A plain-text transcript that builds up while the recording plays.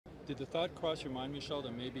Did the thought cross your mind, Michel, to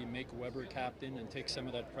maybe make Weber captain and take some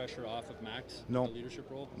of that pressure off of Max No. in the leadership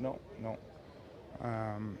role? No.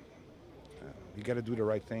 You got to do the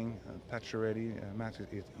right thing. Pacioretty, Max,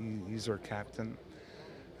 he's our captain.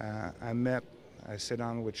 I sat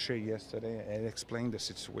down with Shea yesterday. I explained the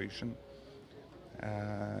situation,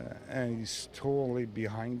 and he's totally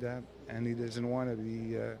behind that. And he doesn't want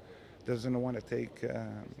to take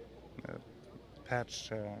Patch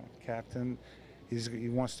captain. He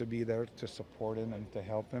wants to be there to support him and to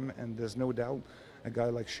help him. And there's no doubt a guy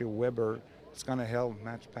like Shea Weber is going to help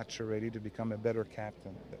Max Pacioretty to become a better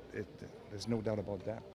captain. There's no doubt about that.